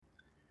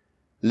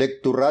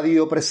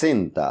Lecturradio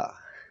presenta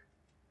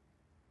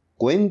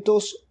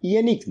Cuentos y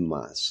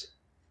enigmas.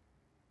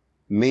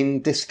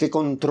 Mentes que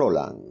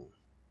controlan.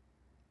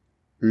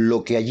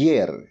 Lo que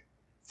ayer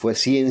fue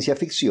ciencia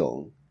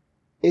ficción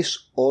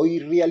es hoy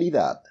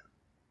realidad.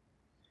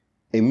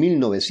 En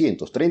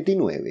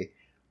 1939,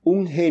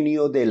 un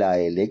genio de la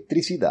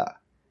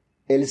electricidad,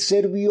 el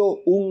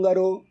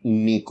serbio-húngaro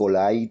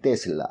Nikolai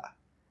Tesla,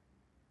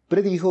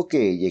 predijo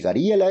que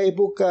llegaría la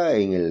época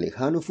en el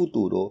lejano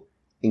futuro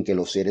en que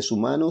los seres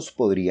humanos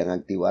podrían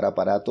activar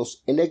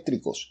aparatos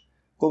eléctricos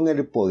con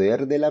el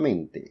poder de la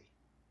mente,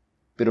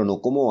 pero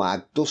no como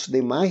actos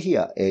de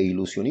magia e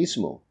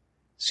ilusionismo,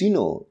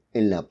 sino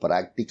en la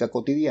práctica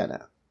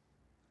cotidiana,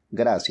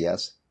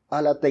 gracias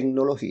a la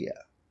tecnología.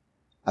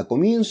 A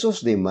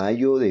comienzos de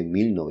mayo de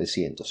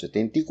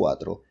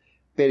 1974,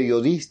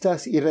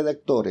 periodistas y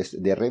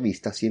redactores de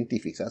revistas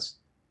científicas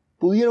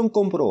pudieron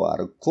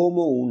comprobar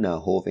cómo una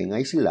joven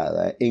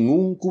aislada en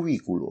un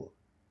cubículo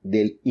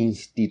del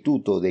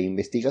Instituto de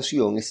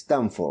Investigación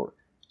Stanford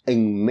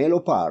en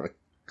Menlo Park,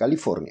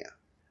 California,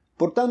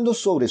 portando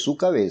sobre su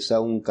cabeza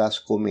un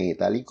casco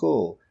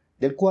metálico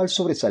del cual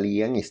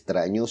sobresalían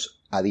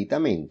extraños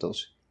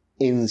aditamentos,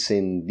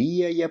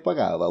 encendía y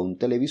apagaba un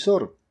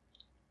televisor.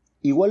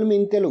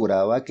 Igualmente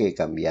lograba que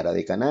cambiara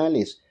de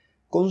canales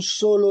con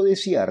solo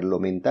desearlo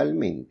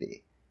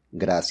mentalmente,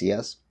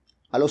 gracias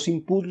a los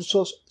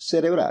impulsos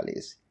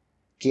cerebrales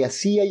que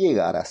hacía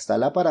llegar hasta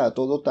el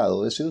aparato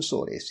dotado de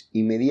sensores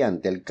y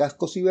mediante el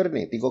casco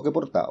cibernético que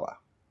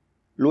portaba.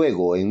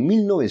 Luego, en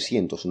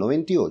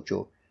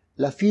 1998,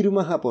 la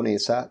firma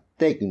japonesa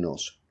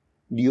Technos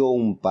dio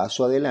un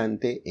paso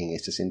adelante en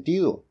este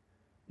sentido,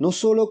 no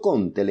solo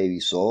con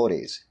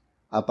televisores,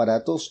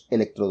 aparatos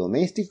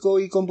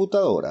electrodomésticos y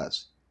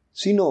computadoras,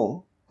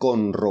 sino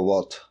con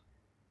robots,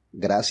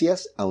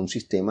 gracias a un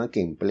sistema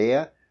que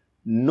emplea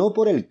no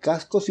por el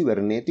casco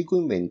cibernético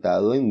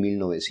inventado en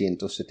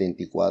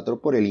 1974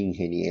 por el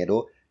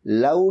ingeniero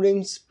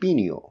Lawrence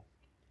Pinio,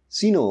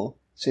 sino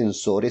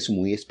sensores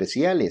muy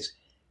especiales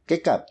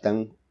que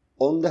captan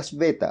ondas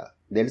beta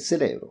del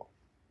cerebro,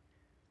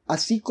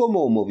 así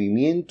como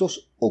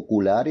movimientos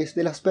oculares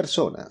de las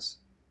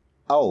personas.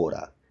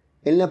 Ahora,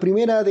 en la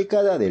primera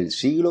década del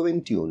siglo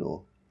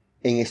XXI,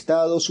 en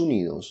Estados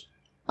Unidos,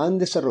 han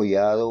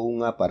desarrollado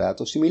un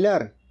aparato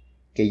similar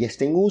que ya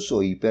está en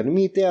uso y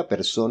permite a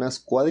personas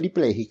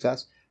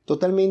cuadriplégicas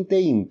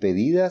totalmente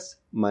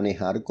impedidas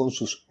manejar con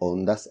sus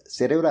ondas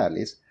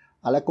cerebrales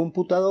a la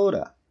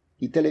computadora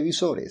y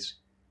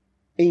televisores,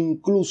 e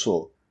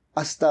incluso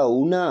hasta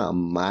una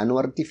mano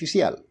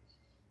artificial.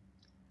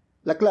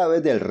 La clave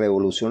del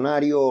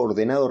revolucionario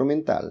ordenador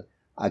mental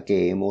a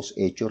que hemos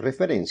hecho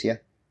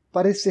referencia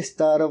parece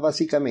estar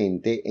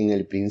básicamente en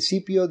el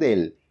principio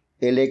del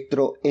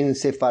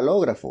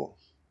electroencefalógrafo,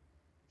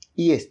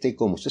 y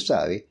como se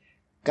sabe,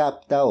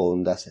 capta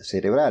ondas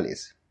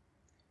cerebrales.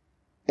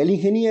 El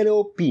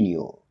ingeniero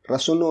Pinio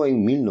razonó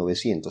en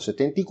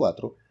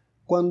 1974,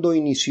 cuando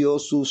inició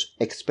sus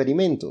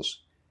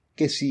experimentos,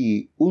 que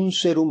si un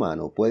ser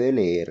humano puede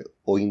leer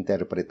o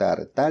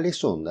interpretar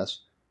tales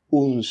ondas,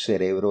 un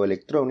cerebro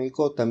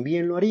electrónico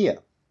también lo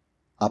haría.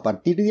 A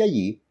partir de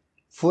allí,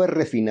 fue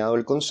refinado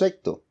el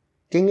concepto,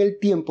 que en el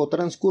tiempo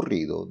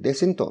transcurrido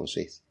desde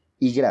entonces,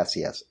 y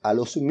gracias a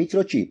los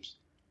microchips,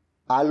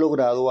 ha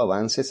logrado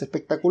avances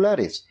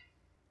espectaculares.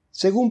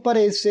 Según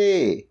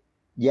parece,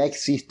 ya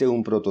existe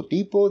un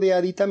prototipo de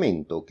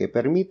aditamento que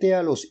permite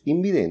a los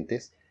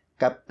invidentes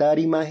captar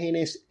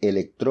imágenes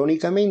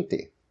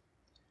electrónicamente.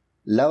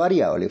 La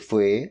variable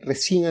fue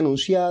recién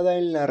anunciada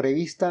en la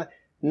revista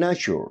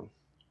Nature.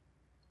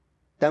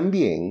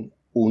 También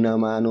una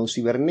mano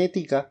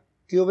cibernética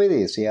que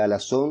obedece a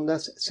las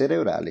ondas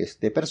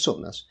cerebrales de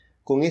personas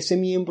con ese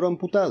miembro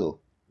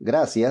amputado.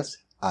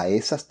 Gracias a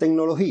esas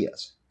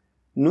tecnologías,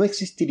 no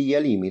existiría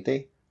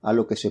límite a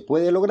lo que se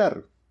puede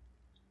lograr.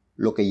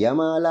 Lo que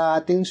llama la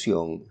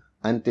atención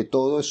ante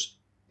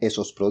todos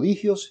esos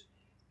prodigios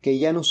que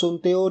ya no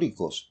son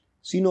teóricos,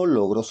 sino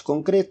logros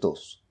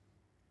concretos,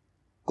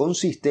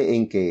 consiste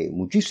en que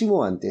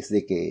muchísimo antes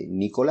de que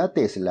Nikola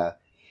Tesla,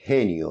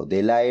 genio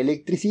de la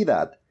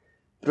electricidad,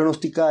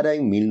 pronosticara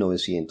en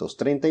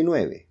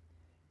 1939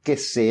 que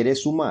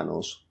seres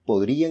humanos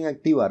podrían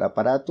activar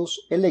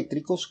aparatos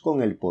eléctricos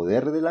con el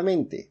poder de la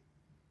mente,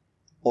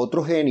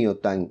 otro genio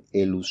tan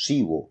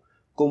elusivo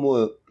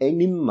como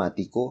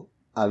enigmático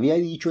había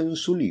dicho en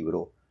su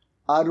libro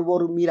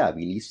Arbor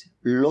Mirabilis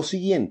lo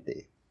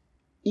siguiente: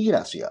 y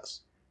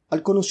gracias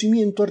al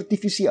conocimiento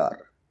artificial,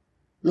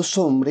 los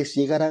hombres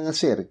llegarán a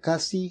ser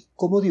casi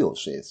como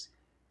dioses,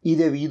 y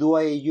debido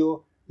a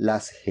ello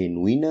las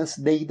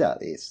genuinas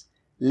deidades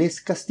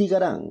les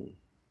castigarán.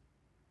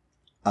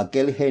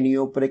 Aquel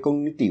genio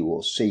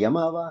precognitivo se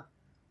llamaba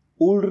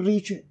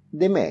Ulrich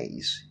de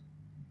Meis,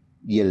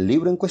 y el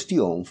libro en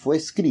cuestión fue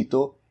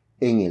escrito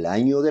en el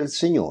año del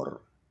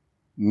Señor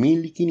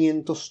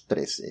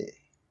 1513.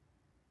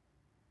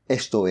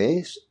 Esto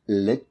es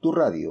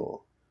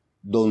Lecturradio,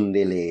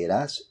 donde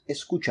leerás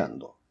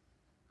escuchando.